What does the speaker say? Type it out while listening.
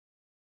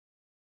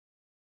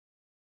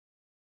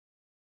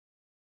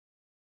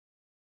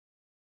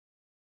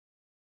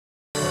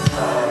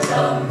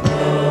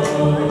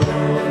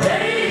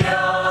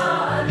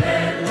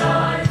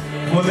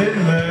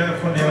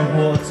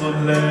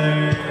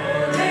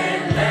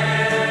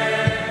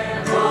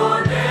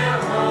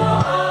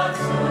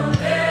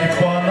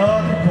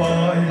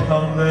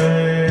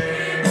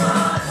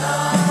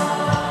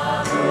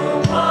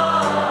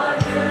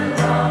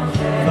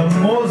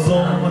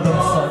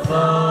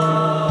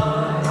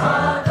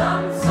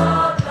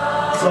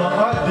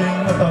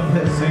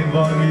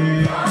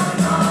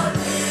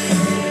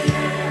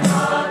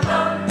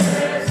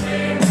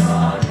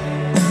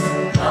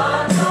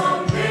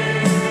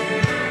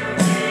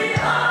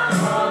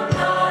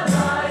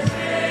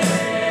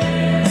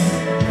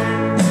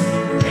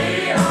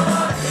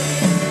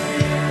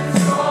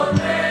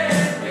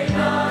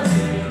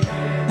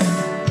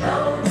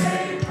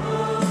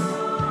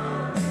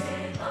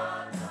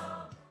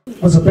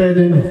As a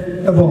pedin,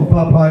 a bomb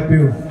papa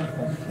bill,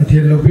 a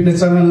till of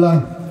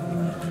Pinachangalan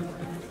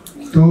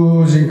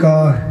to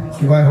Zinka,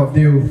 Vai Hop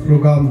Dew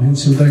program in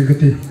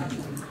Sintangati.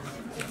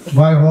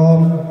 Vai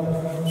home,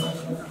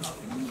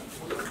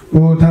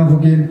 who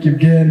Tambugin,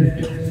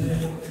 Kipgen,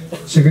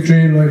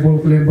 Secretary Loyal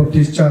Claim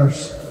Baptist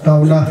Church,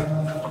 Taula,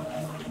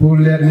 who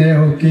let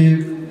Neho keep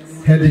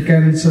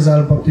Hedican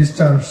Sazal Baptist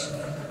Church,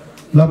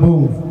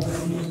 Labu,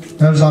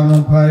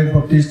 Elzang Pai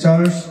Baptist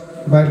Church,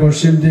 Bible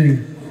Shinding,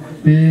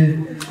 Be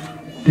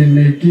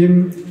Tin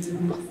Kim,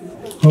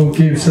 who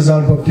keep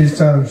Sazal Baptist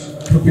Church,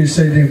 to be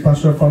saying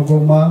Pastor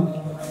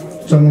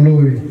Pagoma, John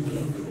Louis,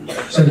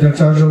 Central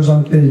Church of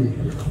Zangte,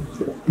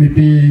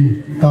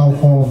 VP Tao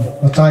Home,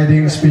 a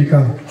tiding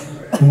speaker,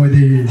 with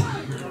the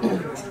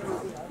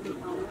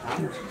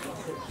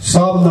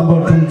Psalm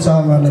number 2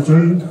 Chang and a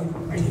Jun.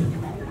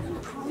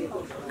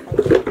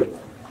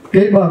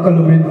 Keba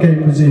Kalumin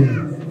Kemuzin,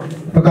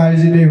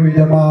 Pakaizini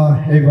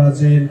Huidama,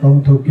 Evazin,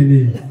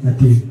 Kautokini,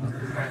 Nati.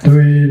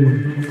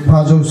 Tuin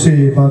Pazo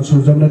Si,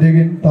 Pansu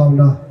Jamnadigin,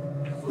 Tauna,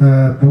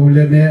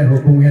 Bulene,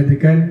 Hopung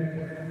Hedican,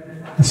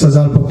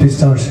 Sazal Baptist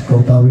Church,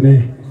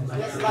 Kautawini.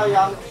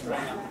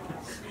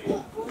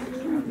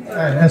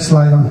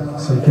 Slide,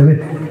 say Kelly.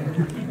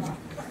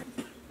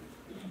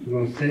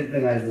 Ngôn sĩ thế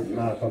này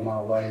là có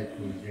mà vay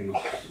thì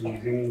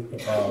dừng cái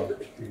bao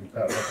thì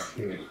tạo ra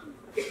cái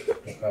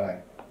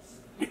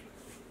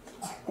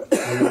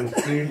cái ngôn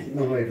sĩ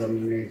nó phải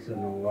làm gì cho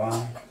nó vào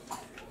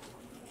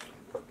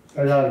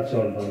cái là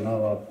chọn nó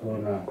vào cô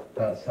na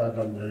ta sa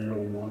làm được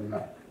luôn món na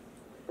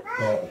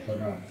có cho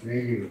nó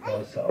gì có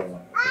sợ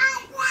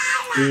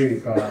gì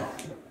cả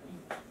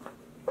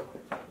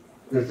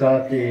nó ra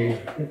thì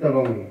cái tao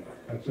bằng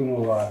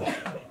chúng vào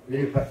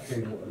lấy phát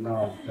triển bộ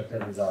nào cho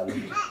chân già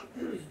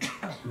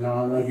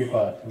nào nó cái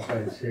part chúng ta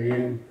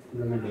xem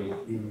nó mới được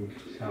đi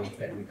sang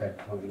cái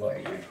thằng gọi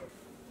này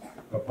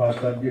và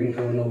part tập những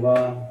câu nó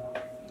vào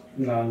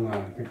nào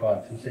cái part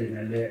chúng ta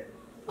này lệ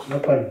nó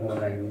cần hồ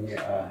này nhẹ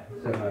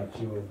xem là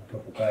chú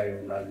thuộc cái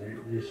là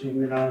gì suy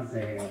nghĩ nào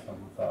này làm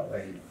cả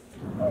vậy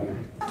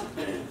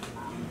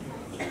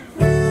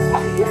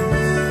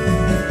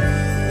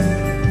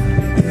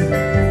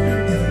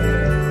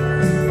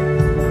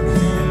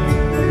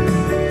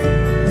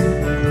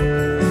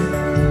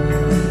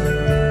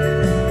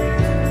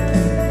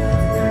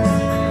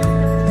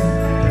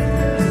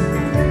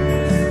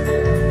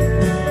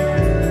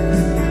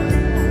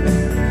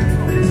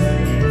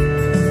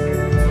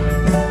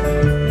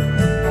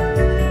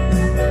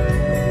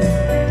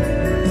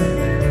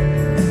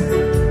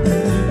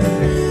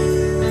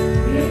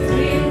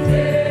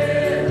Between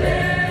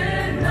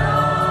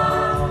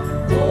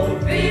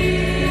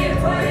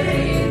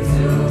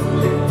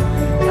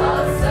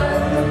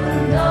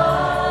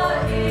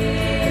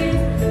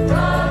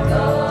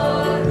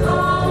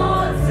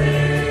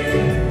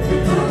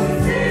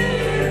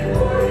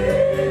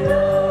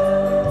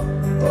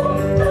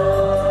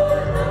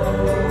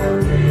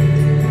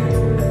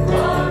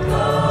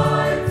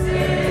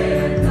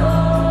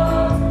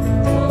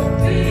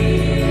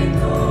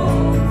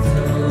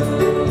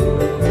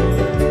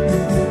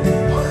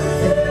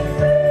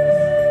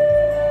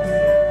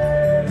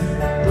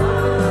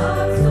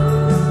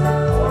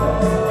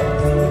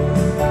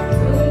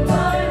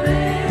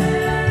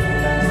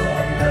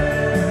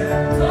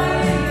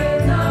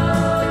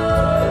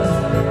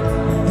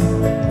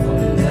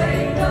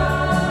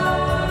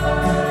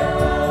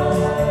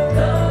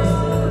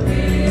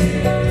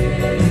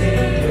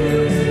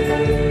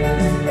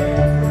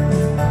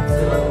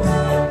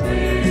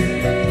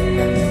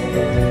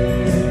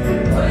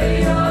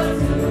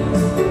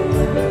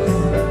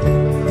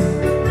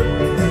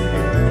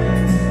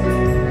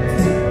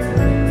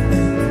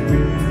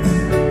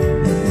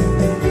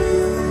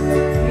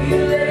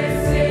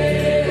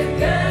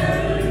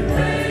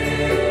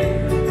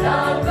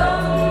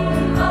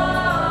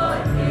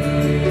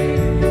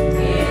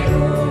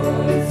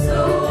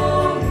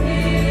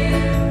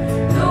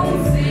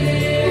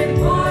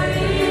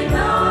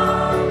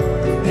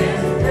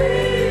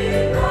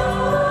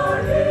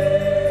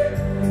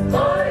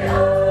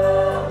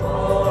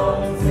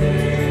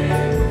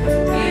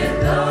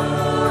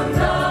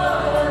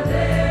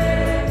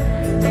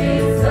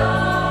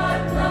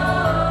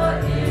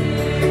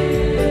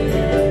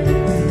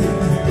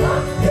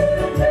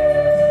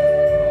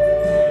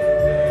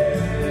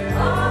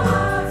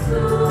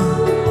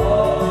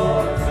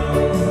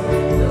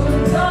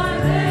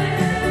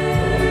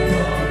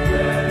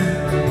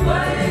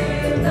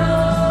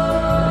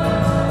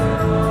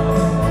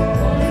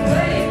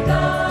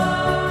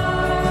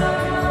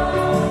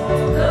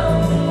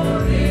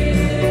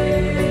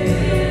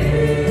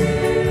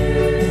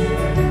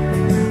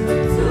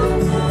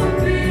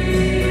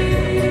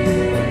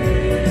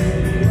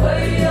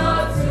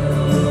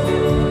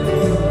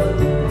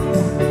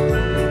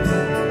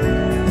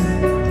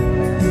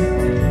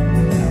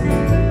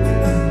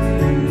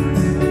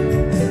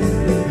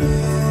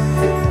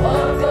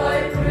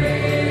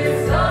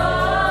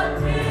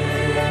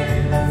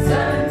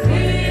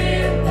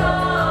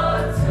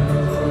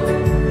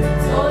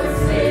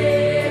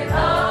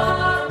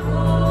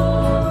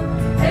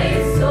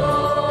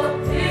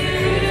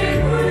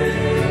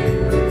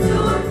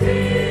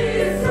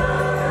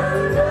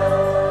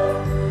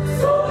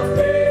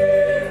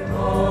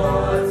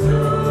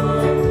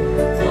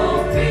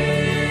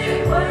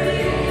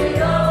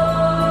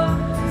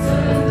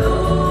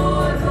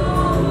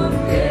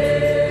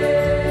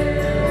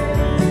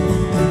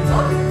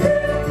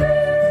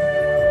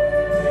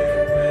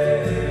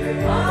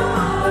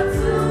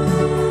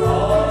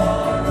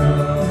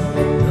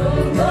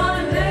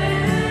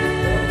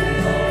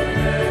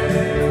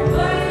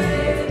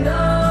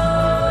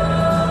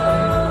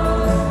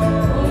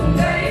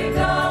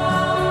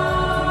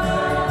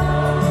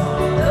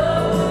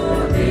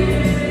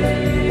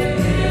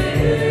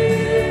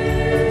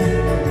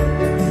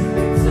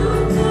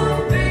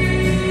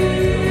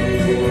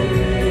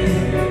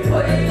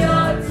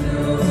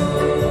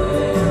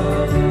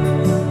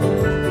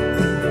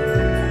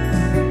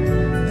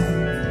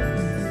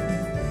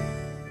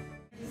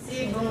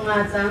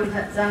sang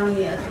khát sang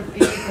ni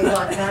atupi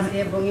kuwa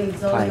kate bongin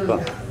zon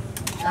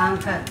sang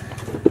khát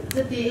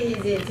tuti hi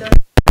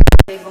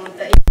je bong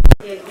ta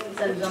ke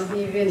san gam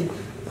hi vin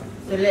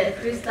le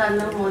kristan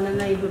na mo na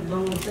ngai lut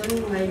bong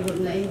tun ngai lut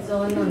na in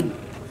zon nun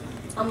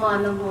ama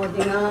na mo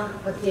dinga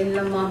patien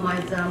lama mai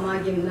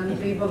jama gim nam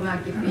tui bonga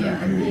ki pi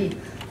ati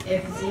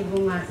fc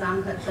bunga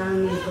sang khát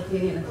sang ni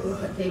patien na tu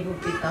khat thei bu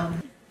pi taw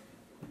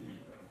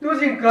tu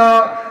jingka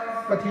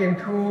patien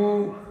thu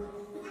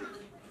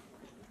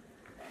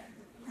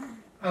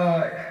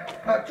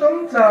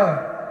trong cha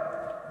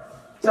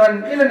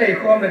chân in là này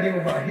khom là đi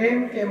một vài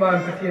hen cái màn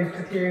khát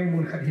thiên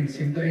muốn khát hình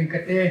sim tôi anh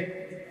khát tê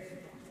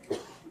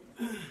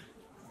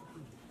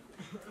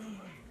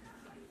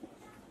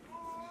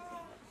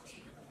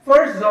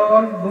first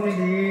zone bung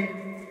đi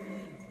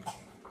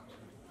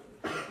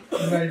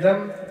ngày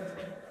đâm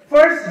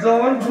first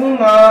zone bung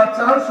ngà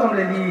chán xóm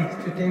lệ đi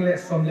chú tiếng lệ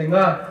xóm lệ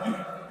ngà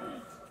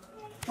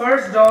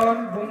first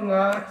zone bung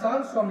ngà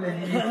chán xóm lệ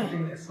đi chú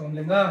tiếng lệ xóm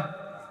lệ ngà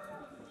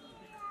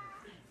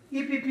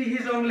EPP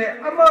hizong le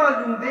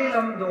ama lung de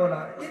lam do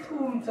la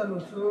ithum chanu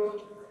chu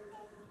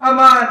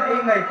aman e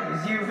ngai pi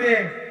jive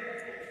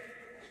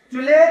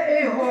chule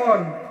e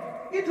hon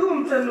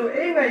ithum chanu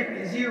e ngai pi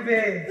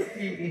jive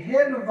pi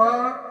hen wa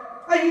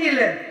a hi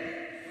le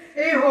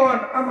e hon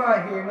ama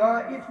he nga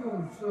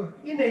ithum chu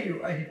ineyu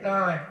a hi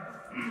tai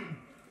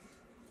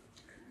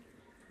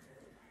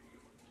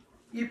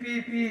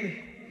EPP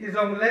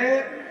hizong le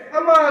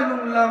ama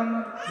lung lam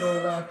do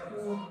la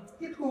thu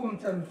ithum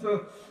chan chu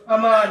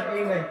aman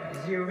e ngai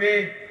jiwe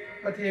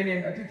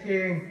pathenin atu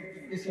theng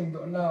isim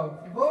do naw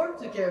bon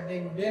che ke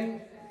ding ben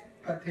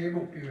pathe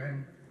bu pian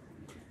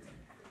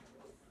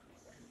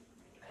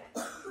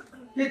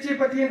hi chi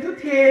pathin thu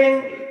theng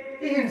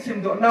i hin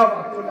sim do naw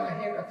aku la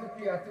hen atu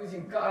pi atu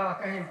jing ka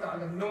hen ta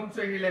lam nom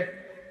chei le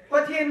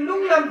pathin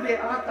lung lam ve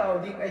a taw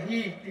ding a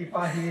hi ti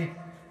pa hi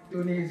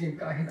tu ni jing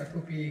ka hen atu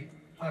pi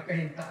a ka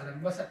hen ta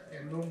lam masat te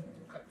lung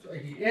khat chu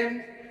hi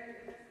en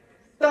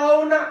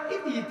tao na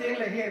iti teng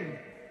le hen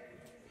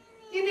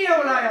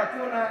iniaw la ya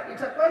ko na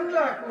itatan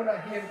la ko na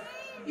hen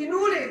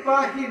inule pa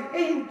hin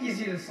e hin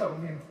kizil sau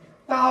nin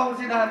tao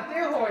jidan te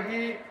ho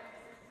hi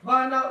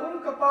bana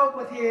ka pau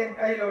pathen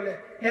ai lo le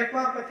he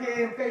pa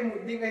pathen kai mu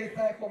ding ai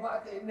tai ko ba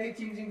te nei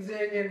ching jing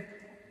ze nen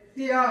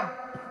tia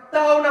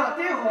tao na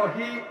te ho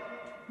hi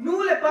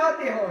nule pa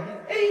te ho hi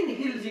e hin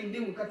hil jing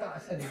ding ka ta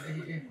sa ni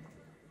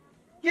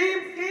hi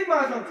ke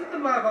ma jong chit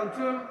ma bang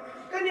chu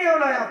kaniaw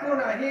la ya ko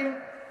na hin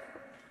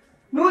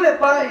nule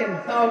pa in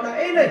tao na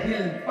e na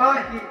hil pa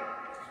hi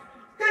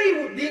kai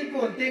mu ding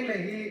kon teng le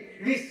hi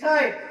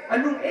recite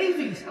anung e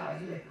vi sa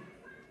hi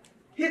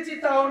hi chi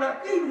tao na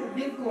kai mu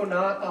ding ko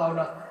na tao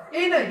na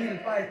e na hil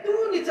pa tu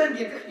ni chan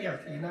yin ka hial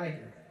thi na hi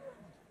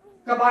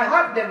ka bai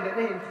hat den le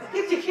hi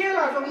hi chi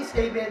khela jong i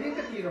sei be ding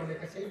ka ti ro le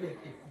ka sei be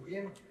ti ku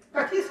yen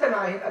ka thi sa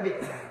na hi abe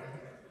na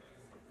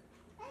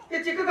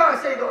hi chi ka ga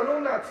sei do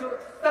nong na chu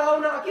tao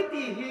na ki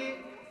ti hi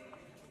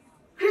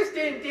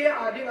Christian te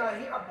a ding a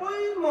hi apoi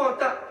mo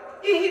ta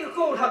i hin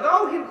ko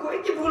thagau hin ko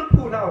i bul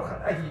pu nau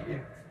khat a hi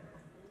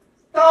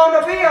tao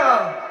na pe a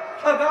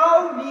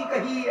thagau mi ka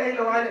hi ai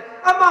lo ai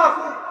ama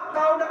ko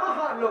tao na a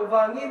ha lo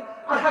wangin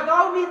a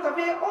thagau mi ta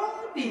ve o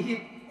ti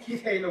hi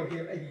thei lo hi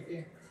a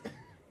hi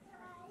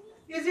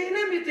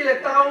izine mi tile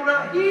tao na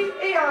hi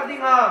e a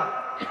ding a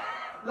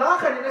la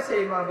khani na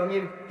sei ma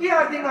bangin ki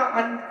a ding a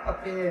an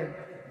apen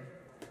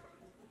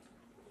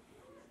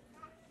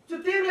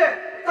chu ting le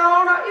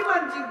tao na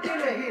iman jing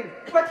te le hin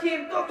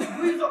pathin to ki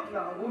gui zot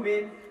na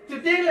umin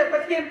chu ting le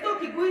pathin to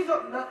ki gui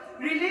zot na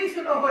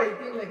relation a hoi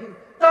ting le hin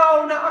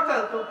tao na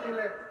akal to ting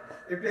le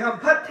e pe ham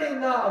phat the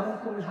na ahum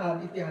kum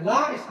han itia la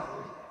isa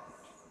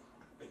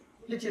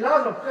ye chi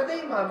la zo ka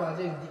dei ma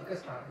je di ka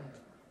sa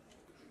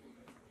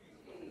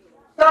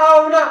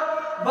tao na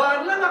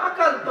ban la na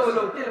akal to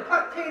lo til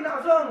phat the na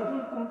zong hum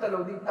kum ta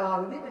lo ding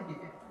tang ni ta hi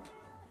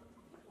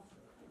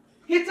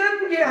hi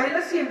chan ge hai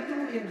la sim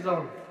tu in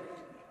zong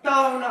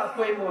tao na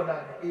koi mo da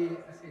e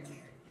asin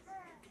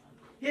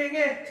he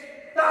nge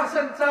ta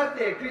san cha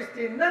te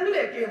Christian nang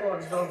le ke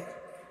hon dong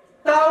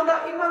tao na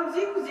imang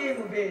jing je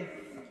mu be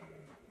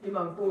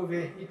imang po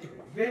ve iti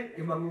ve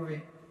imang ve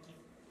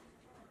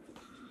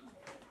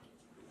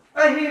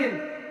ahin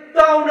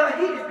tao na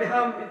hi pe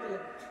ham ite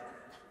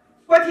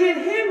pathin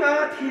he nga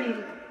thil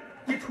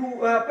ki thu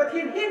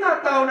pathin he nga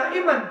tao na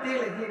iman te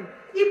le hin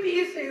ipi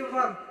se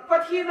ram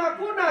pathin na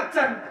ko na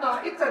chan kha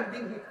I chan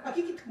ding hi a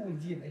ki thu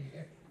ji na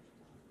hi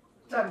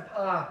chan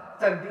pha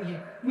chan ding hi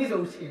mi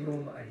zo si no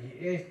ma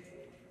hi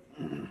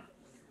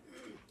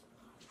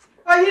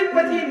ahin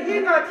pathin hi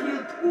nga thil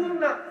thum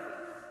na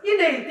I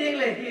nei teng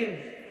le hin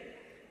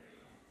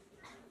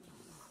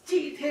chi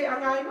the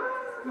angai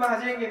ma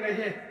je nge ne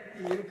he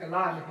yin ka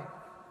la le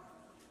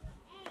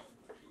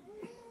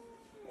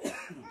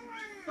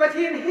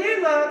pathin hi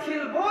nga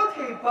thil bo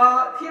the pa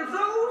thil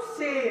zo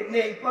se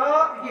nei pa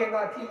hi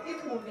nga thil I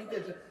thum ni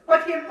te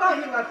pathin pa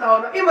hi nga taw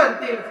na iman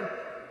te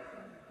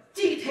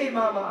chi the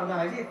ma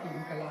angai je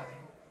tin ka la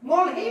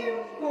mol hi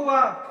ko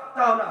wa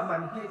taw na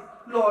man hi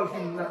lol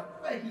hin na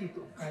ai hi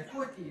tu kai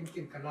ko ti in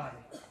kin ka la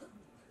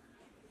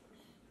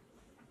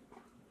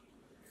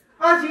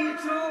aji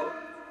chu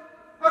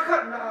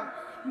akhat na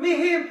mi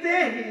him te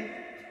hi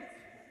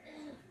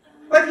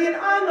pathin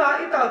anga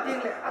itaw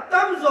ting le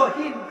atam zo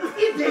hin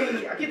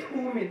idei akit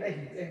humin a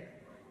hi le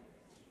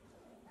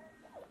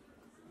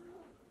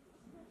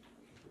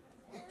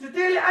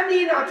Tutel ani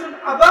na chun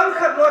abang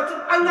khat lo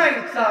chun angai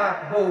cha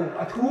bo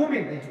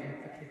athumin a hi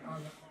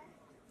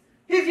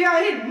hi zia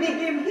hin mi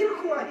him hin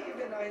khuwa hi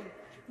be nai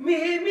mi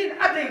himin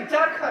adei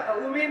cha khat a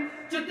umin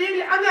tutel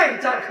angai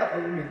cha khat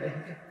a umin a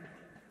hi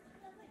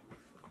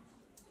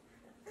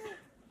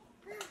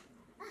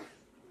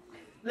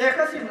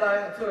Leka sim lai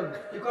chun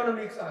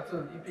economics a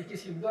chun ipiki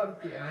sim dam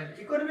ti ai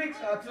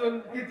economics a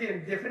chun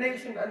hitin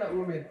definition ana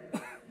women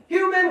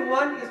human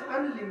one is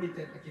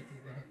unlimited akiti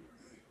ne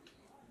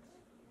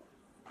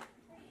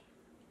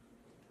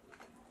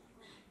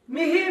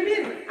mi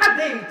himin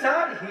adei cha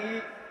hi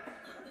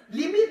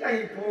limit ai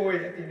poi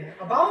atine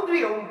a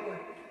boundary on poi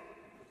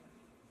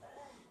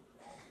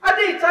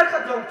adei cha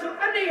kha jong chu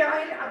adei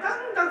ai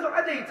adang dang so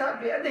adei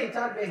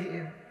cha be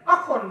hi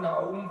a khon na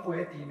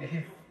poi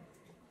atine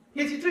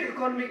He is true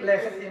economic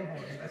lack of him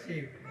holding a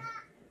save.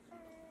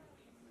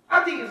 I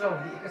think it's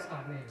only a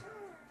sign.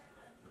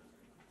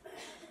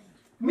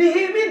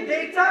 Mihimin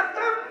data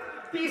tam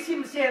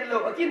pisim sen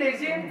lo again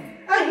exin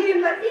a him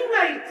la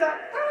ingai ta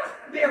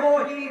beho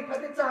hi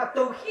patita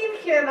to him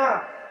kena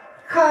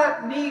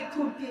khat ni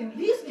to tin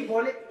list ki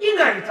bole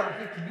ingai ta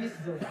hi list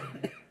zo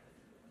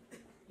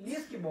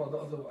list ki bole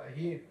zo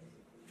hi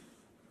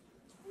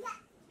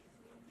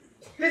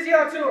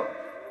Lizia chu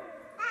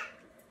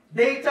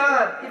Data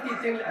iti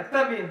ting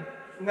atamin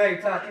ngai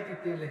cha iti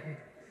ting lehi.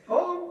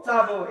 Hom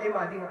chabo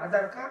ema ding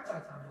adar ka cha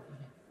chabo.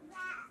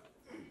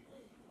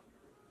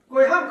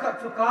 Koi ham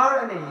khat chu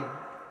car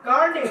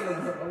nei lo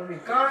zo omi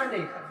car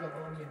nei khat zo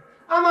omi.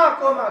 Ama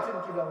ko ma chun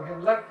ki lo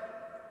hen lak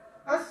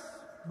as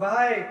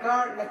bai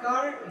car na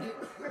car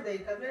ka dei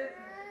ta be.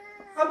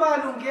 Ama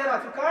lung ge la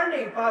chu car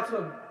nei pa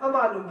chun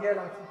ama lung ge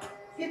la chu.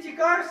 Hi chi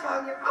car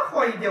sang a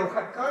khoi deu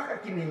khat ka ka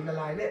ki nei na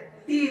lai le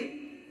ti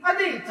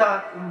adei cha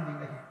ding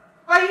lehi.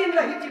 Ayin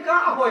la hitika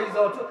ahoy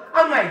zo chu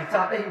angai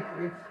cha dei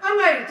pu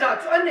angai cha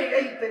chu anei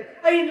ai te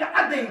ayin la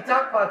adei cha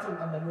pa chu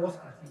amano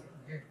sa ti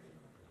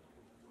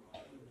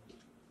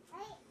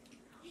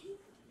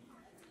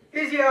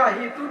Izia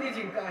hi tu ni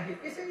jing ka hi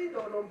isei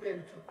do nom pen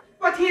chu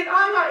pathin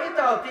anga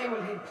itaw te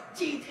mul hi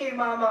chi the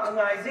ma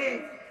angai ze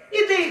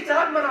idei cha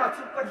mana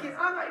chu pathin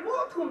anga mo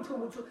thum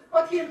chu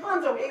pathin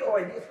pan jong ei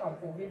oi ni sam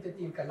pu win te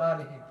tin kala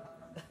ni hi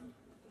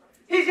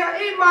Izia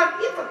ei man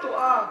itatu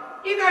a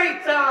ingai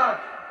cha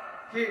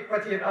Ki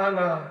pathin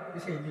anga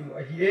isei ling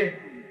a hi e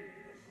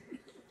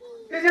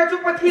Kaya chu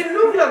pathin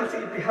lung lam si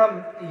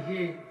piham ti hi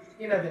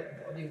inavet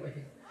bo ding a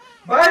hi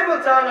Bible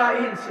changa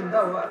in sim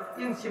da wa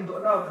in sim do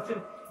na chun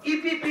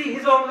EPP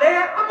hizong le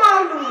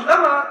amalung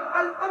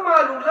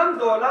lam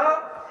do la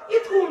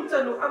ithum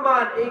chanu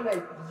aman e ngai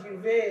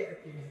jive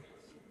ati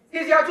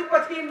Kaya chu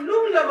pathin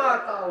lung lama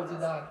tau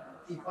jidan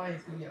ti pai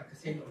ti ya ka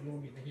sen no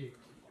mi hi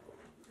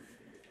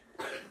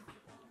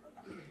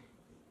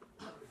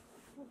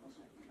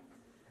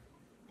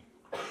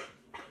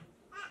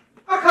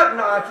Akhat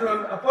na chun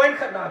appoint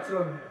khat na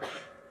chun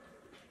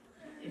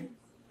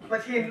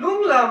pathin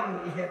lung lam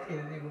I het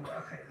hin ring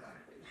ba khai la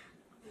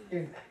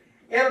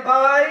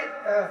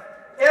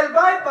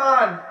elbai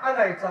pan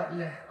angai cha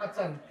le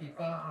achan pi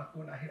pa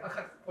akuna hi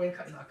akhat point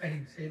khat na ka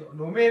hin se lo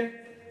nomen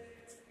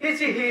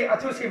ichi hi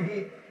athu sim hi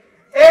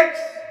x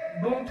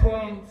bung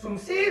thum sum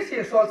si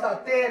so sa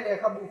te le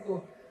khabu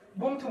ko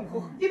bung thum khu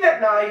ibet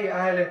na ai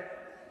ale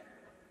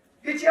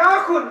ichi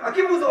akhun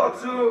akimu zo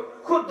chu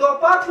khut do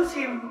pa thu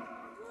sim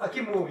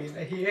Akimu in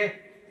a here.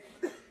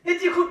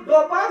 It could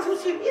do pass who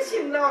seem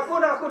isim na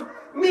kun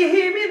mi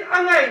himin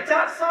angai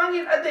chat sang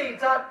in a day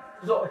chat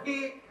zo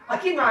he a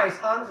king I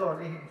sang on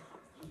he.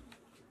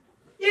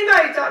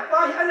 Ingai chat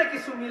pa anaki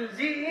sumil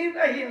ji in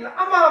a hin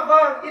ama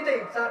bang in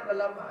a chat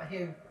lama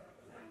him.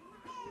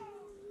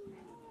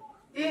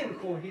 In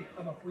ko hit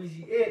ama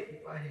puisi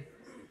e pa he.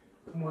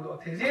 Modo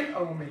tezin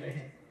a woman a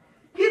he.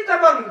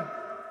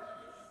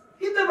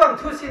 Hitabang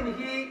tusin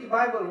he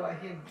Bible wa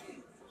him.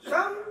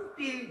 Some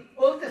the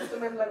Old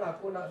Testament lang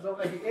ako na zo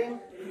kahiin,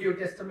 New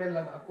Testament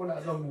lang ako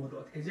na zo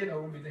mudo. Hezin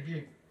ako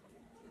minahin.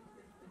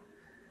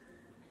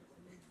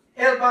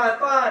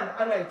 Elbapan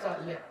angay cha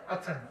le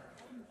achan.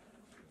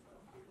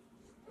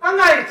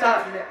 Angay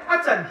cha le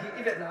achan hi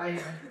ibet na ay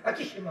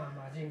akishima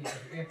ma jing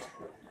hi.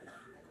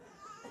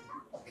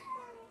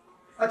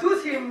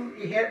 Atusim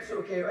ihet so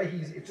ke ay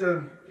his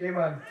itum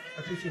keman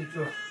atusim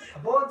cho.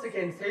 Abon se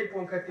ken say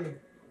pon katin.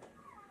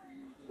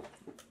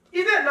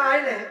 Ibet na ay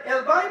le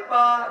elbai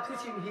pa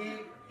atusim hi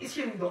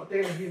isim do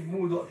te hi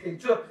mu do te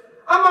cho.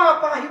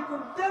 Ama pa hi kum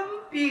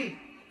tempi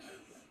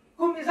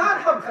kum izar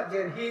ham khat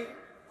gen hi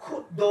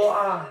khut do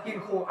a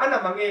hin kho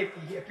ana mange pi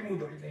hi akimu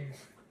do le.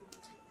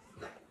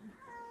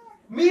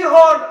 Mi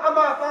hon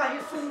ama pa hi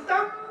sum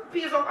tam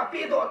pi zong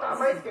api do ta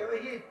mai ke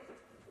hi.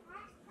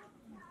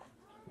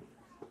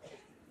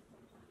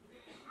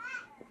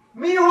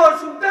 mi ho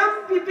sum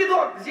dam pi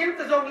dot zil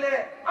ta jong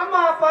le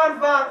ama pan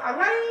wang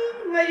angai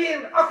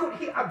ngayin akut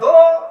hi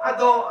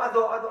ado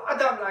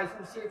adam lai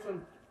sum se chun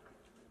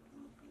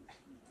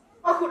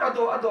akut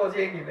ado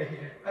jengi le hi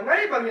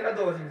angai bangin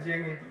ado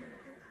jengi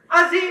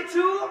azi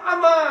chu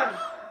aman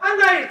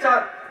angai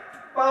chat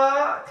pa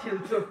thil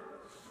chu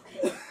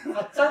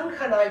achang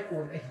khanai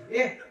pun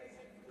e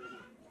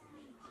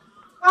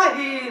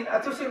ahin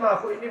atusima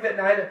khu ni vet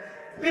nai le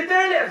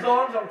peter le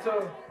zon jong chu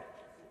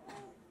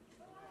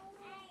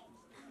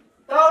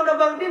tao na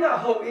bang dina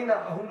ho ina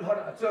hun hon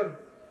achon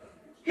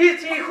hi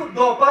chi khu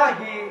do pa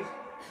hi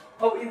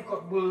ho in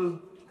ko bul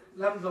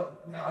lam zo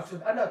na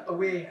achon ana to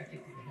we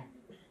akiti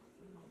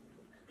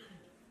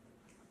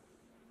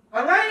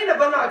angai na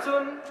bang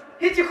achon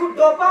hi chi khu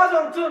do pa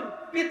jong chun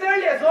peter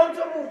le zon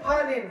chu mu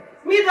phanin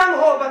mi dang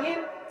ho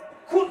bangin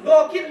khu do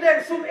kit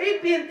leng sum e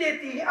pin te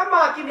ti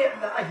ama ki ne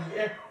na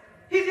hi e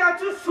hi ja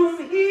chu sum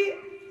hi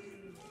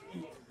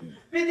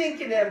piding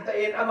ki nem ta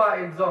en ama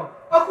en zong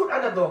akut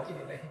ana do ki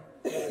ne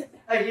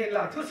ai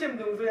la thu sim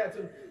dung zuya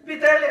chun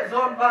peter le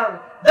zon bang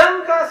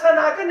dang ka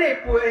sana ka ne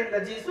poen la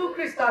jisu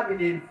krista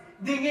minin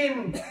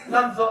dingin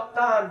lam zo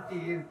tan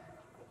tin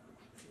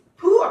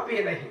thu ape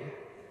na hi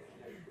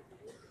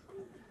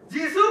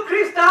jisu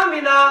krista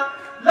mina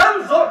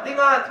lam zo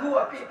dinga thu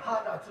ape pha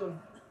na chun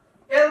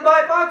el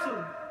bai pa chun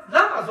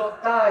lam azo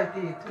tai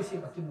ti thu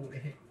sim ki mu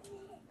le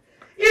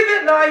ibe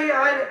nai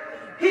ai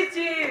hi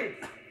chi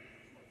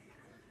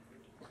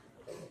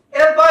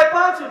el bai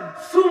pa chun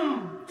sum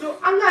chu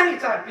angai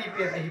cha pi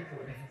pe ai pu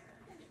le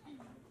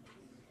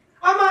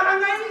ama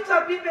angai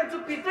cha pi pe chu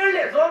peter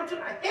le zon chu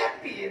a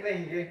happy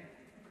nei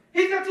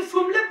hi ka chu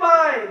sum le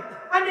pai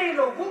anei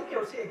lo bu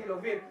kyo se hi lo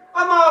vin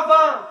ama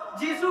va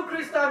jisu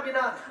krista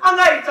bina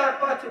angai cha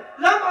pa chu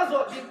lam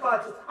azo din pa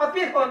chu a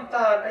pi hon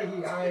tan ai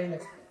hi ai le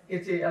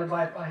che el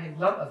bai pa hin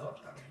lam azo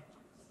ta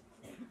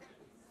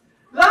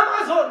lam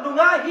azo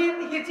lunga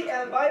hin hi chi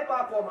el bai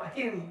pa ko ma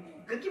hin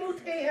ka ki mu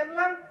the hem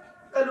lang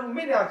ka lung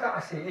mi na ka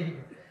ase hi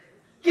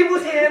ki bu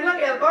se lang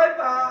el bai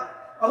pa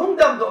ahung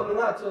dam do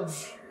nga chon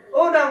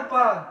o nang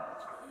pa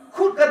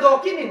khut ga do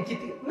kinin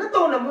kiti na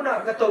to na muna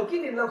ga to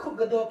kinin lang khut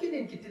ga do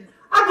kinin kiti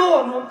ado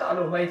nom ta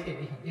lo mai the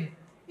hi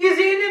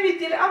izine mi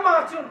til ama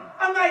chun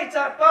angai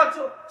cha pa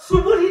chu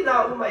subul hi na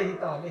u mai hi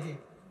ta le hi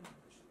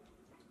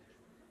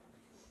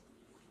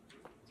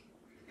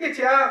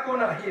cha ko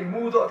na hin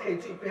mu do the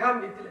chu pe ham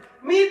mi til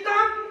mi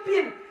tam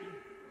pin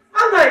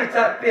angai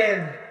cha pen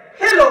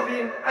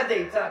Halloween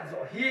adei cha zo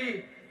hi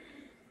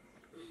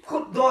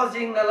khut do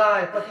jing na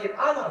lai patin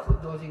anga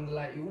khut do jing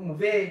lai u mu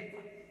ve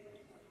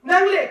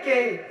nang le ke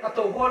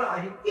ato hol a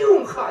hi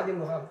ium kha ding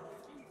mo ham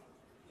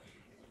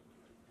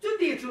chu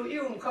ti chu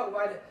ium kha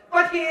wa le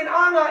patin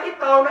anga I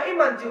taw na I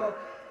man chu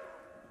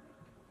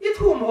I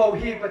thum ho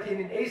hi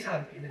patin in a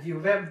san pi na jiu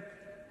vem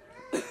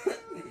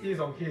I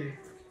zong hi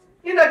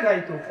ina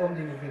ngai tu phom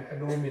ding vin ka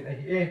no min a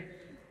hi e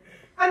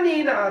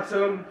ani na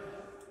chum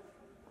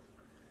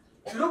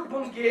lúc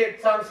bung ge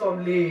sang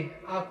som li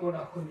a ko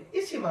na kun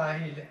isima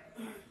hi le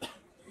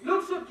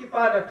lúc sut ki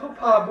pa na thu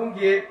pha bung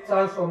ge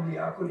sang som li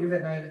a kun ive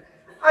nai le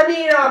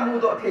ani na mu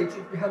do the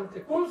chu pi ham te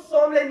kun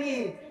som le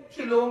ni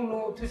thilong nu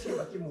thu si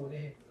ba ki mu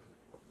le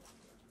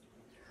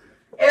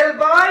el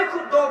bai khu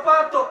do pa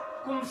to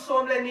kum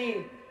som le ni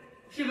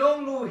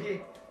thilong nu hi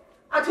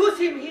a thu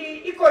sim hi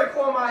I koi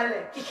kho mai le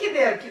ki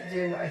khidel ki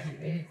jeng a hi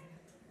le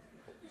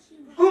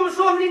kum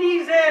som le ni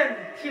zen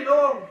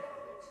thilong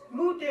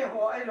nu te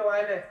ho ai lo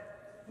ai le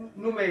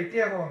nu mei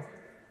te ho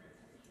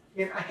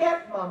in a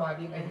het ma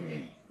ding ai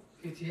hi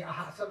ki chi a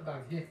ha sab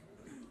dang hi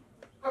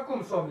a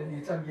kum som le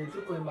ni chan ge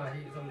chu koi ma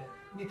hi zong le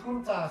ni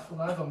thum cha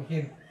sunga zong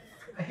hin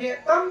a he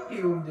tam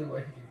pium de lo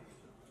hi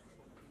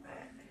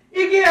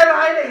igi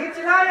ai le hi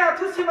chi la ya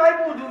thu si mai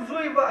mu du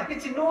zui ba hi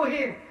chi nu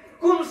hin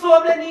kum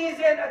som le ni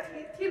zen a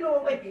thi no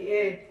mai hi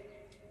e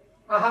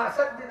a ha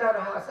sab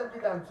di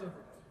dan chu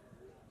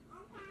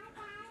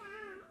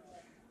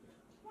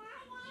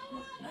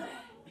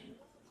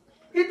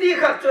iti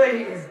khap choi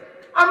hi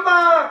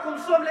ama kum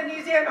som le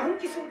ni zen hung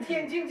ki sum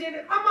thien jing jin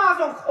ama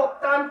zong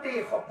khop tan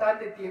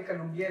te tin ka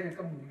lum yen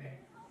ka mu ne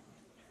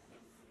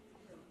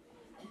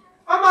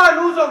ama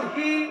lu zong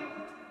hi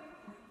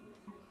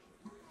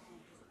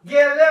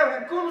gelew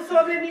han kum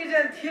som le ni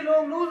zen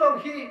thilong lu zong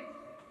hi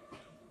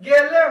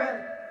gelew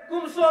han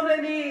kum som le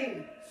ni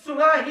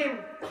sunga him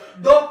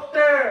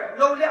doctor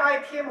lo le ai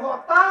thêm ho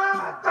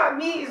ta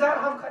mi izar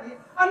ham khadi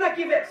ana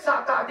ki vet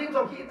sa ta ding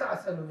zong hi ta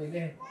asalu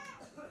ne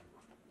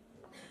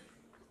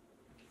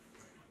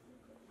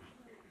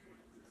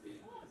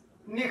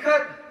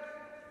nikhat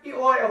I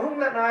oi ahung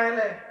na nai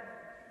le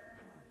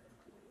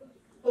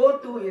o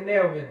tu I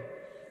neowin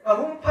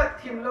ahung phat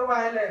thim lo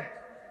wai le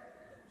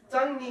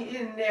chang ni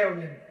in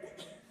neowin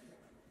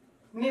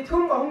ni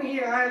thum ahung hi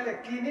ai le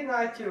clinic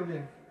ai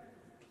chiwin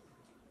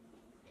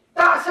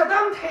ta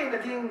sadam the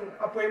na ding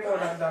apoi mo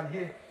dan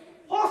hi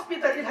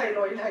hospital I thai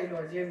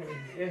lo jen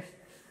ni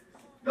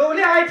lo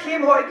le ai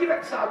thim hoi ki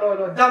vet sa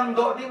lo dam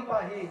do ding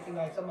pa hi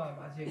tingai sama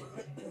ma jen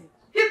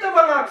hita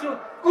banga chu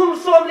kum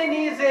som le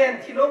ni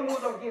zen thilong mu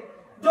dong hin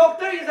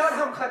doctor izan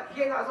ham khat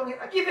henga zong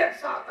aki vet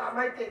sa ta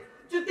mai te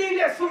chu te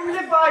le sum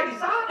le bai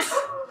izan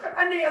khat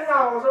ani anga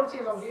zong chi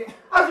zong hi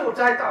azu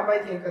chai ta mai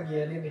theng ka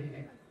ge le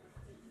ni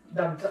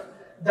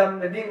dam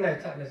na ding ngai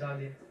cha na za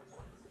le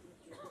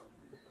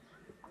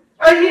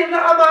ai hin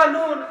na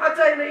amanun a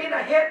chai na in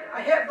a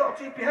head dog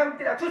chi pi ham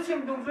ti a thu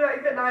chim dung zua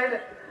i ve nai le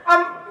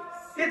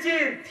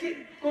chi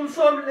kum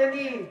som le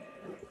ni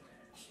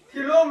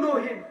Hilom nu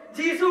hin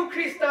Jesus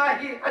Christa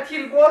hi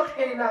athil bol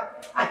theina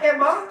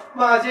ahema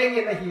ma jeng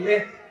na hi e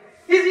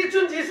hi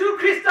chun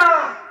Jesus Christa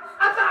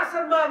ata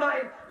san ma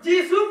in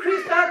Jesus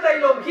Christa tai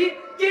lom hi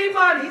ke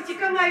man hi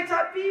chikangai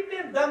cha pi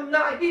pen dam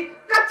na hi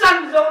ka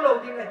chan zo lo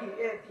ding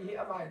hi e ti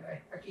amai nai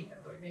aki ha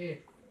doi ne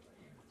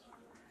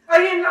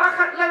ahin la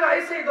khat la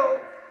ngai se do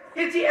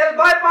hi chi el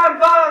bai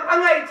pan wang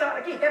angai cha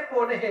ki het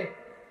po ne he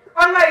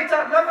angai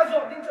cha lam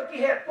azo ding cho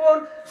ki het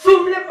pon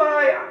sum le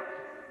bai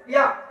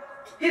ya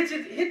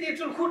hiti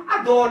chun khut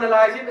adon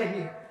lai jin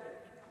nahi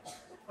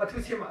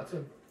athu chima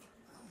chun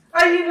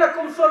ai hin la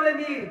kum sol le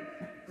ni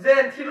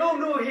zen thilong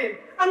nu hin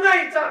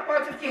angai cha pa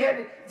chu ki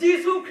he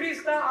Jesus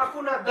Christa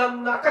akuna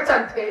dam na ka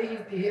chan the hi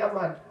ti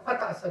aman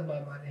ata san ma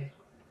ma ne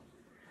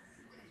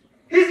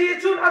hi ji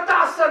chun ata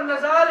san na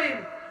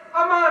zalin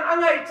aman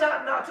angai cha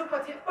na chu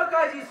pathi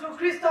paka Jesus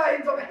Christa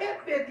in zo he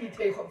pe ti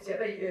the khop se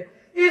dai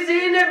e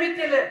ji ne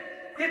mitile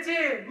hi ji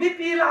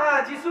mipila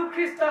Jesus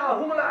Christa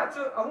hungla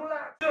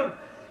chun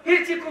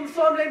hi kum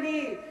som le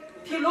ni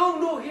thilong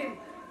nu hin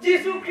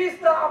Jesus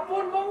Christa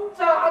apon mong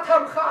cha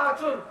atham kha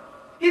chun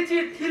hi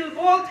thil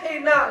bol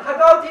theina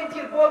lagau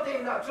thil bol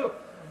theina chu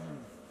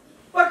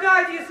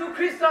paka Jesus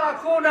Christa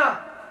khona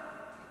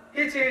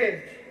hi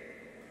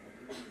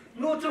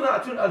nu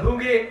chunga chun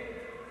alhungi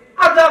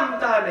adam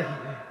ta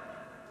nahi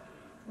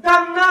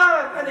dam na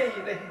anei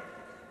nahi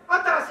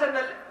ata san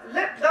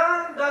let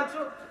dan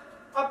chu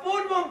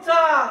apon mong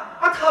cha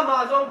athama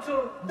jong chu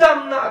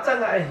dam na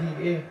changa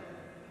hi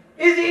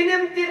Izi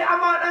inem til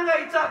aman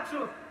angai cha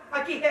chu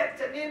aki het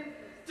chanin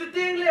chu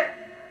ting le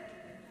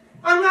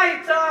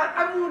angai cha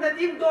amu na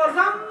dim do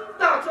lam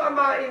ta chu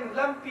ama in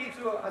lam pi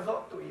chu azo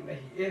tu i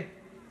nahi e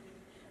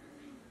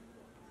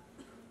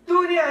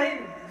tu ni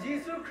hin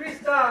Jesus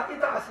Christa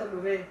ita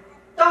asalu ve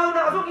tau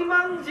na zo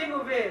imang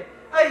jingu ve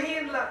ai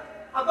hin la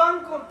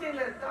abang ko ting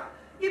le ta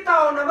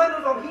itau na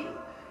manu zong hi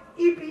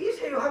i pi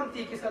se yo ham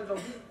ti ki san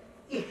zong hi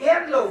i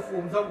het lo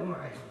fum zong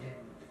ma hi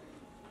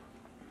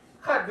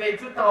khát về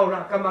chú tàu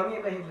là cầm bằng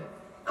như này là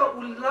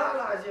cậu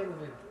là gì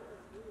vậy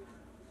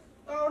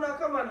tàu là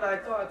cầm bằng lại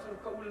cho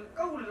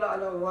cậu là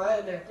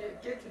ngoài này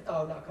cái chú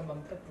tàu là cầm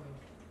bằng thật rồi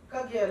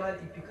các kia là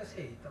thì bị cái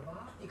gì tao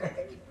á thì cái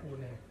cái phụ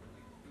này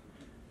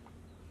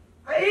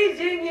ai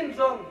gì nhìn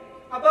rong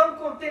abang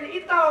cũng tên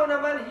ít tàu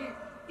là mình hi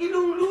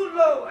ilung lu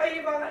lo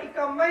ai bằng ai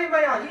cầm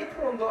mấy à hi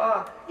thùng đó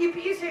à ít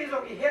bị gì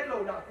rong ít hết lo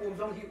na cũng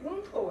rong hi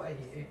thô ai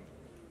hi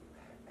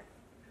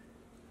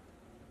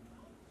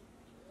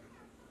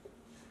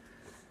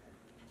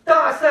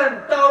ta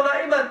san tao na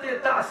iman ti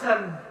ta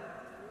san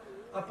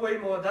apoi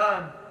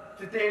modan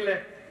tu tele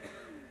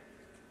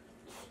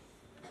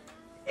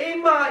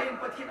ema in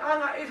pathin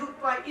anga irut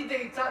pai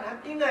idei chan ham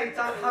ingai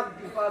chan ham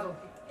ti pa zo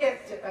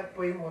et che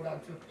apoi modan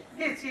chu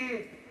he chi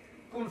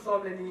kum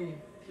som le ni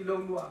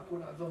thilong nu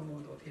akuna zong mu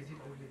do thesi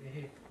do le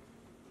he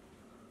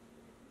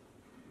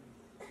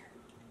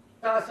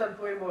ta san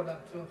poi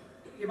modan chu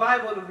i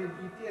bible bin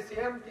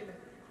itcm ti le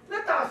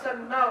na ta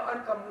san now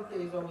an kam mu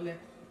te zong le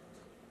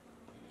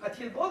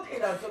athil bol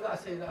thela chu ga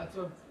se la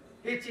chu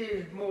hi chi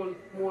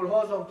mul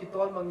ho zong ki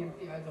tol mangin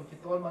ti ai zong ki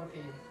tol mang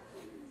ti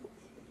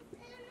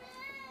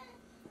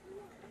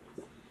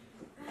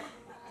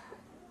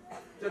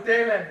chu te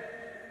le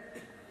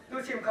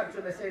tu chim khat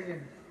chu na se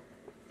jin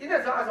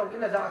ina za zong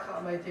ina za kha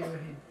mai te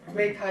hi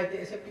mei thai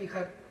te se pi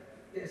khat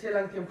te se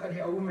lang tiam khat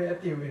he au me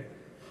ti we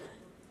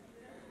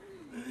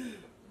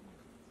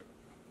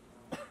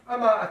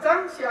ama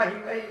achang sia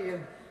hi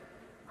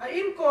ai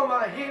in ko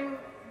ma hin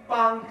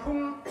bang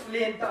thung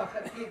len ta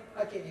khat hi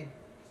again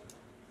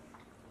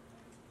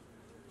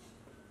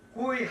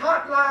hui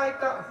hat lai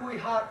ta hui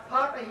hat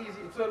phat a hi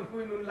ji chon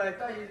hui nun lai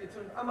ta hi ji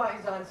chon ama hi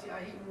zan si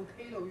a hi mu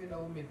thelo you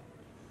know min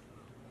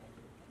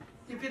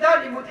ti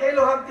pidan i mu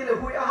thelo ham ti le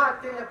hui a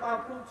hat te le pa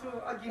phung chu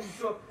agin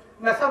chu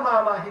na sama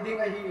ma hi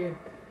ding a hi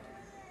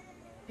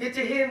hi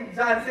chi hin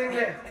zan sing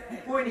le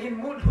hui hin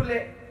mu thule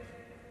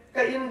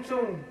ka in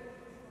chung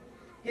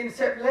hin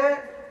sep le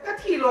ka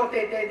thi lo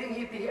te ding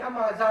hi ti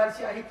ama zan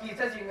si a hi ki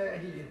cha jing a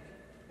hi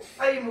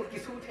ai mu ki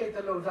su the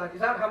ta lo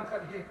zan ham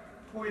khat hi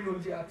hui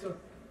nun ji a chu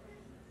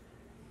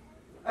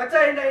a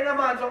chai nei na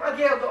man jong a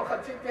gel do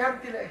khat chi pe ham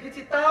ti le hi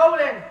chi tau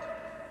len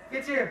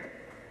hi chi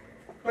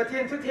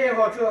pathin thu the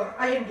ho chu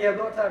a hin gel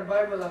do chan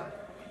bible la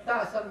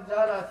ta san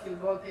ja la thil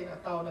bol the na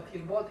tau na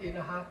thil bol the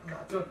na ha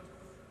na chu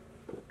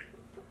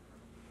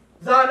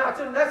zan a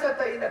chun na sa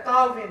ta ina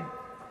tau min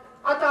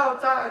a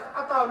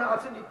tau na a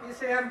chun ni pi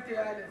se ham ti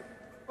ale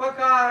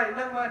pakai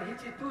nang man hi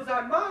chi tu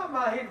zan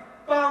ma hin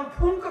pang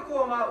phung ka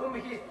ko ma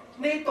hi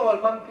nei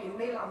tol mang pin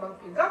nei la mang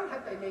pin gam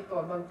hat tai nei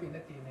tol mang pin na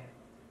ti ne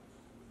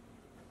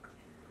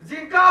จิ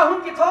งก้าหุ่น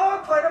กิท้อ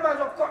ถอยน้ำมัน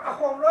จบกดอา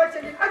คมร้อยช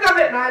นิดอากาศ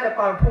นายละป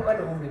างพุ่งอัน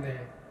หุ่นนี่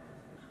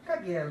ก็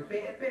เกี่ยวเ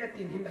ป๊ะ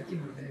ตีนหินตะกิน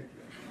อยู่เลย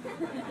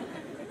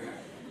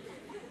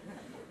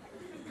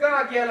ก็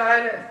เกี่ยวอะไร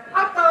เลย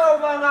อัตตา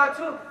วางา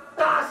ชุ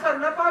ตาสัน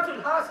นะป้าชุ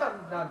ลาสัน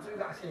ดามจุ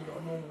กาเสียงโด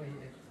นงงเล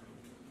ย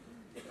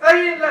ไอ้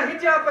ละฮิ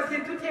จาปฏิ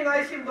ทุที่ไง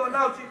ชิมโดนเอ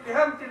าจุดไป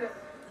ห้ามทีเลย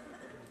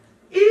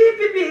อี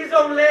ปีจ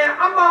งเลย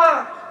อา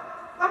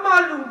มา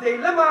ลุงเด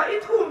ย์ละมาอี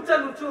ทุ่มจะ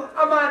ลุจู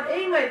อามาเอ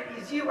งไงปี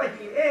จีวะ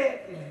ฮีเอ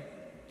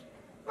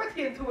ป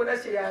ฏิทุนะ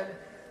เสียเลย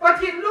ป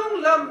ฏิลุง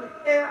ล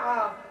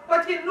ำป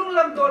ฏิลุงล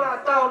ำโดลา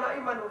เตานะ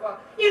อิมานุวา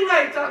อีไง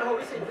จัดหัว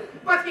อิสิ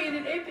ปฏิ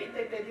นี่เอปีเต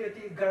เดียว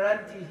ที่การัน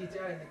ตีฮิจ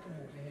าเนี่ยทุ่ม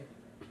เลย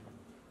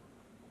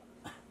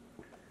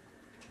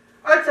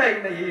อาจาร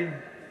ย์เนี่ย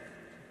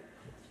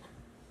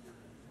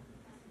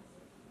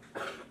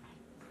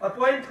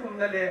appoint hum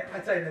na le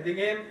achai na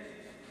dingin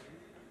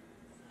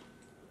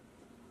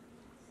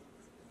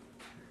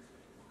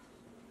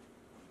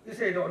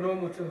ise do no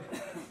mu chu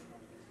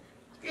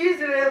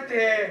Israel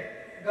te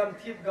gam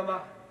thip gama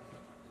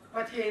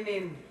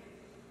pathenin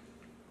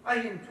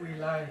ahin pui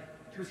lai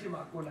chu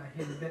sima ko na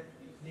hin bet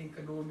ning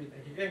ka do mi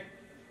hi e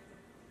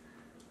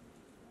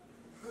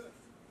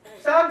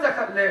sam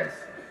zakhat le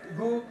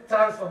gu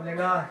chang som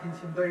lenga hin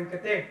sim do in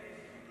ka te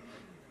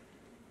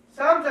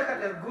sam zakhat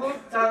le gu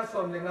chang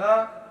som lenga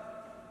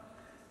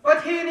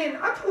pathenin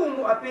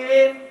athumu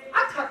apen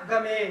athat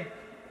game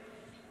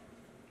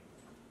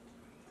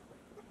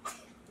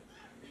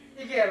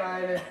ige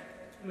lai le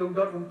lung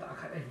dot lung ta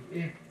khat ai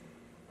e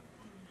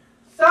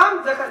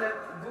sam zakhat le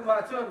guma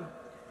chon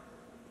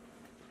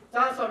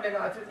chang som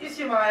lenga chu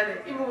ismail le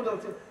imu do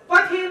chu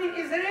pathenin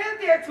Israel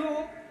te chu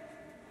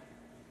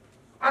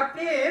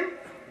apen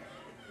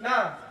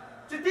na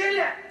chu te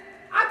le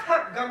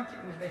athat gam ki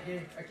ne he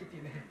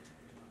akiti ne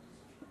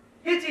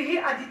hi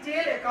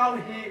aditele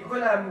kaun hi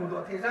hola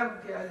mudo thezam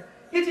ti ale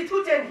hi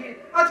thu chen hi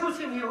athu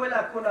sim hi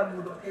hola kona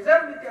mudo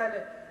thezam ti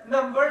ale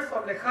number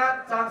som le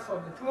kha chang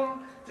som le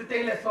thum chu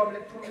te le som le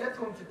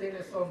thum chu te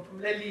le som thum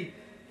le li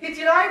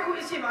hi lai khu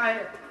isim ai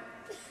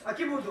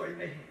akibu do i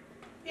nei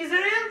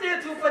Israel te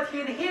chu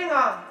pathin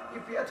hinga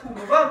ipi athu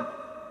mubam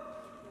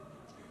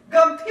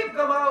gam thip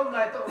gamau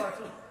nai to ma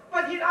chu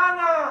pathin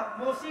anga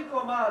mosi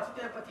ko ma chu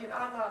te pathin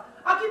anga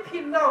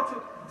akiphin nau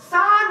chu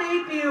sa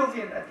nei piu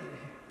vin ati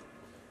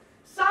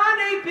sa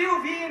nei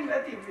piu vin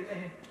ati vi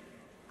le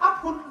a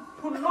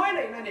phun loi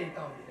nei na nei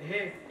tao vi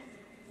le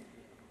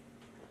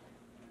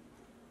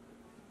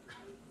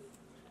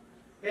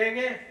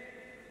enge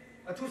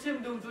a thu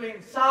sim dum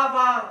chuin sa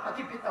wa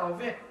akipi tao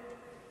ve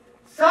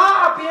sa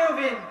a piu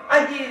vin a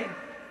hin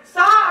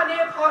sa ane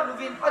pha lu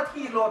vin a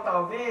thi lo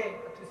tao ve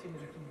a thu sim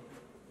le tu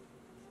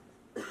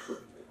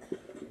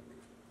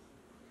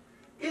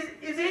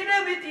Izina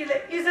bitile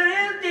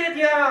Israel te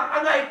dia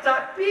angai cha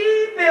pi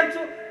pem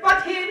chu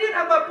pathinin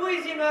aba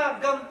pui jinga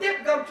gam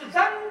tep gam chu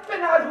jang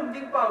pena rum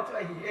ding pau chu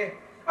ai e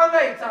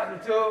angai cha lu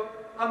chu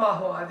ama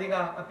ho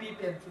adinga api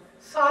pem chu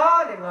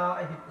sa le nga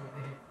ai pu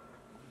ne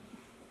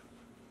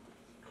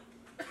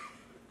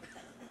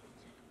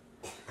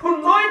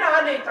phun noi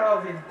na nei taw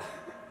vin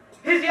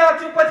hizia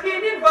chu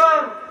pathinin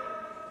bang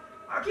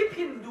aki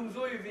phin dung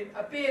zoi vin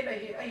ape na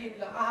hi ahin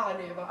la a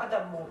ne ba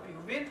adam mo pi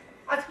vin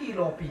athi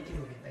lo pi ti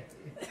vin nei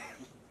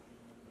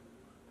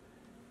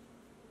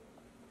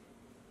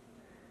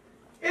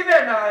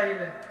even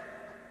aile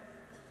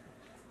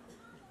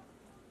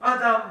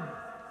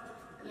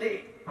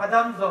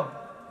Adam zom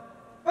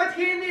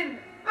pathinin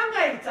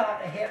angai cha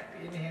da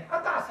happy ne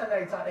ata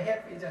sangai cha da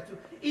happy ja chu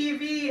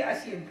ev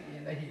asin pi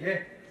na hi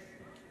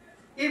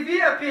ev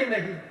api na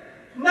hi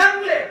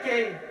nang le ke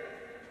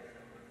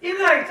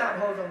ingai cha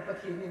ho zom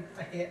pathinin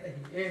a he da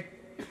hi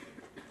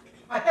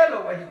a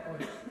hello a hi ko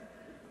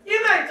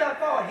ingai cha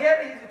pa he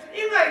da hi chu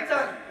ingai cha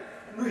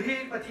nu hi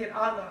pathin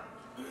anga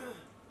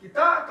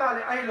kita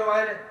kali ai lo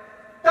ai le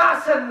ta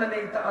san na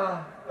nei ta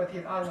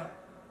pathin anga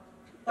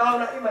tao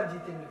na iman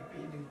jitin le pi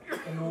ding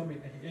kanu mi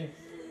nei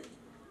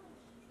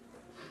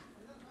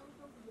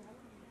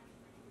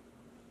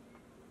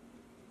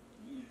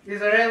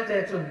Israel te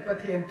chun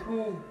pathin thu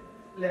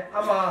le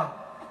ama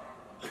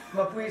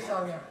ma pui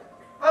sang ya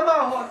ama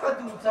ho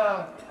adu cha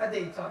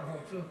adei cha ho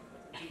chu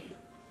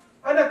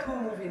ana thu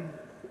mu vin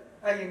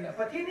ai na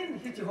pathinin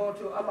hi chi ho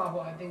chu ama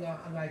ho adinga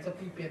angai cha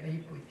pi pe nei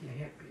pui ti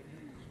he pi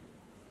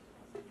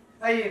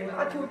ai na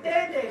athu te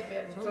de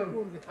pe chu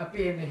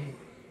ape nei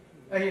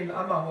ai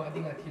na ama ho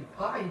adinga thil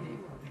pha ai de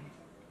ko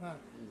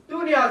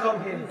dunia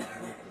zom hin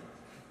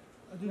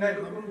ngai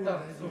lu kum ta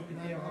so pi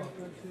ne ho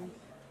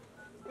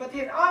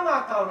pathin anga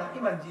tau na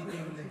iman ji te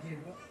le hin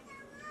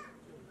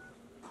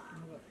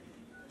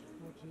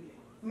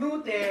nu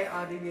te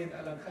adingin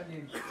alang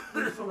khanin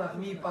sunga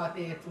mi pa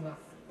te chunga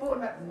po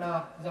na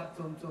za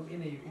chum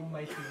inei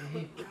mai si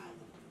hi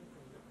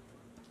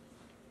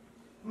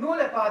nu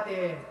le pa te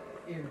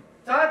in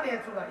cha te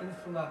chunga in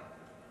sunga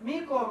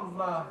mi kom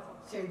ma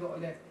sei do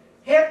le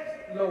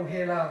het lo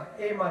hela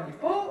e mani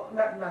po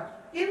na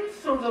in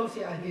sung zo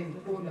si a hin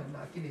po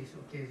na ki nei so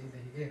ke ji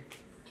nei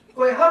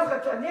koi ham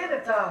khat chu ane na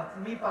cha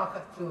mi pa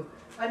khat chu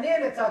ane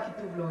na cha ki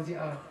tu lo ji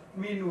a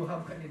mi nu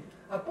ham khanin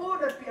apo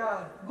na pia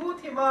gu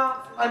thima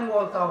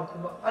angol taw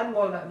kuma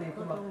angol na ni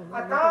kuma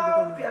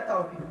ataw pia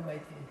taw pi mai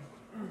thi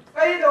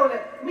ai do le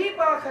mi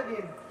pa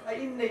khanin a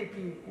in nei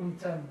pi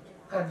chan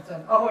kan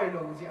chan a hoi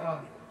lo ji a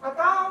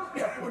ataw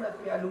pia pu na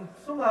pia lung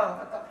sunga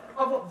ata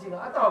avop ji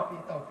na ataw pi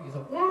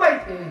so mai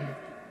thi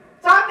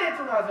cha te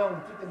chu na jong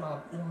chu te ma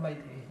mai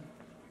thi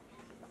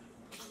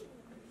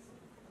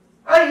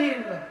ai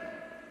hin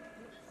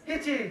hi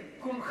chi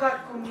kum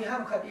khat kum ni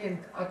ham khat in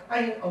at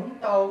ai ong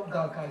tau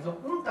ga ka zo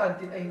tan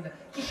tin ai na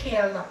ki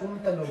khel na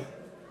ta lo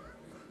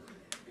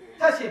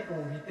ta se po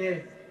hi te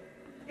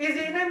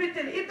izi na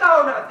mitin itaw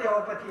na te o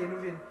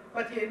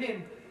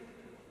patienin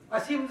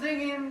asim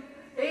zingin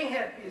ai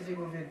happy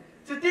zingovin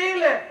chu ting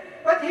le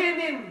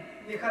patienin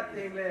ni khat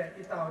ting le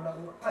itaw na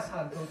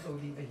asan to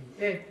di ba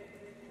hi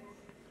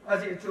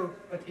aji chu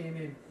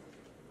patienin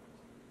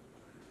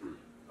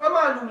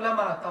ama lung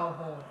lama taw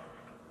ho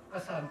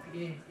asan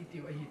pi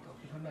itiw ahi to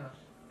hana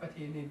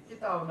patienin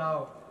itaw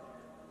naw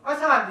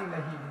asan ding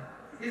ahi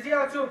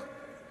izia chu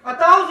a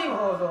thousand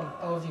ho zong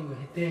thousand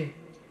hi te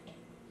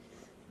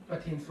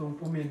patien sung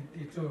pumin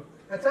ti chu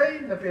a chai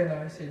na pe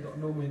na se do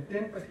no min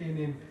ten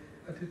patienin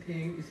a thu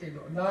thing i se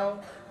do naw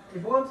i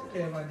bon se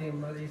ke ma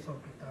dem ma le so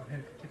pi ta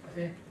hen ki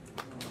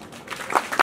pa